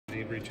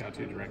reach out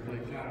to you directly?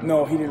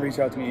 No, he didn't reach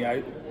out to me. He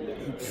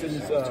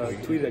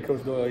tweeted at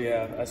Coach Doyle.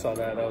 Yeah, I saw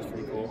that. That was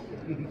pretty cool.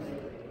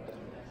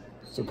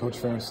 So Coach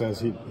Ferentz says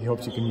he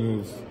hopes you can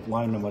move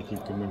linemen like you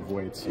can move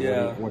weights. So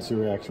yeah. What's your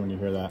reaction when you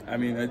hear that? I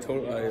mean, I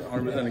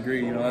 100%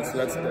 agree. You know,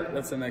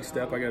 that's the next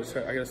step. I got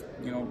to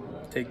you know,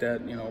 take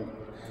that, you know,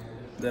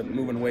 that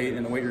moving weight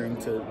in the weight room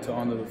to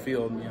onto the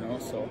field. You know,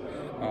 so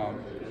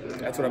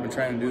that's what I've been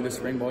trying to do this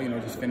spring ball. You know,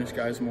 just finish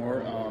guys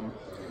more,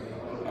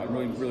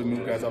 really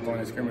move guys up on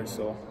the scrimmage.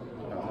 So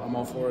I'm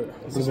all for it.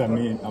 What does that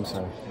mean? I'm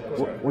sorry.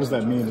 What does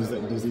that mean?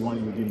 Does he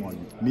want you to be more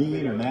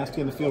mean or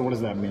nasty in the field? What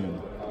does that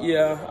mean?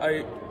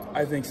 Yeah,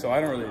 I think so. I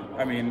don't really.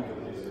 I mean,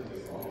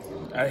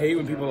 I hate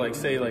when people like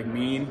say like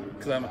mean,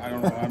 because I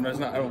don't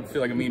know. I don't feel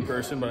like a mean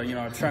person, but you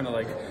know, I'm trying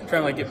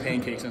to get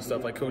pancakes and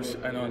stuff. Like Coach,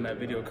 I know in that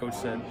video, Coach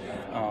said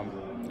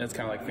that's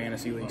kind of like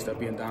fantasy league stuff,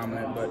 being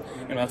dominant. But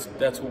you know,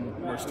 that's what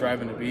we're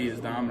striving to be, is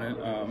dominant.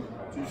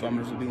 So I'm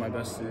just gonna do my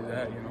best to do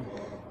that. You know.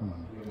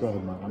 Go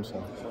ahead, Mark. I'm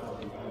sorry.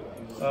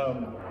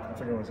 I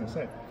forgot what I was going to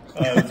say.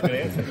 That's a good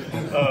answer.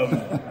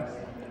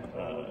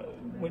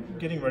 When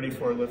getting ready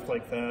for a lift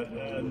like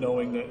that,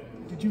 knowing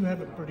that, did you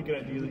have a pretty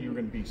good idea that you were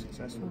going to be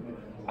successful?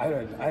 I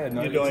had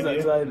no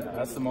idea.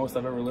 That's the most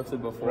I've ever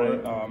lifted before.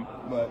 Right.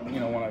 But you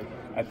know, when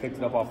I picked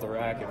it up off the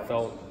rack, it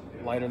felt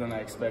lighter than I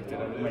expected.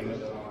 I mean,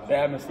 the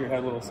atmosphere had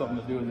a little something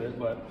to do with it,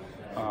 but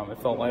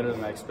it felt lighter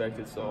than I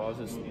expected. So I was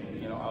just,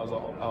 you know,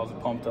 I was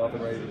pumped up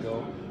and ready to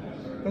go.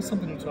 That's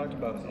something you talked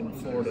about in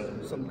Florida,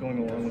 something going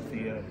along with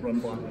the run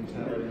block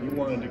mentality. You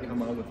wanted to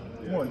come out with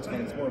more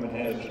intense, more of an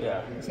edge.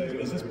 Yeah. So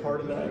is this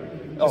part of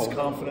that? This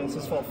confidence,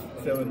 this all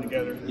filling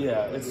together?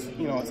 Yeah, it's,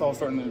 you know, it's all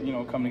starting to, you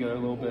know, come together a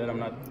little bit. I'm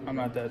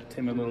not that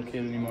timid little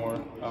kid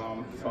anymore.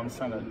 So I'm just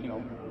trying to, you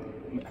know,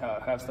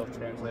 have stuff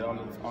translate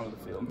onto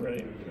the field.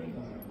 Right.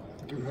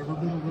 Have you ever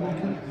been a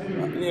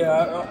little kid?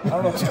 Yeah, I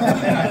don't know.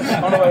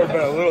 I don't know if I've ever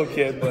been a little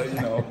kid, but you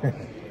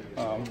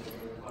know.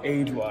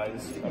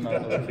 Age-wise, I'm not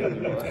a little kid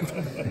anymore.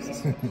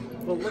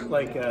 Well, it looked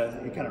like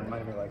it kind of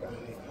reminded me of like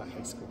a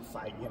high school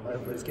fight. You know,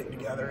 everybody's getting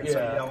together and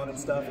start yelling and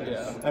stuff. And,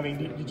 yeah. I mean,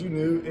 did you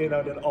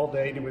that all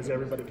day was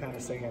everybody kind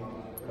of saying,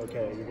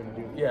 "Okay, you're gonna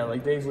do"? Yeah,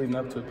 like days leading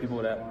up to it, people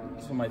would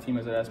some of my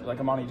teammates would ask me, like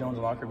Amani Jones in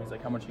the locker room, he's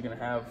like, "How much are you gonna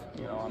have?"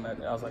 You know, on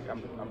that. I was like,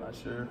 "I'm not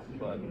sure,"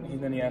 but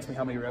then he asked me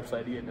how many reps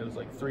I did, and it was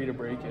like 3 to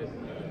break it.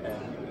 And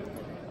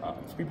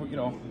so people, you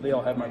know, they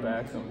all had my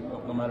back, so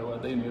no matter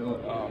what, they knew.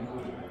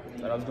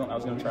 That I was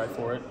going to try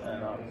for it,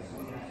 and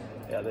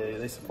yeah,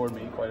 they supported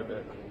me quite a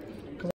bit.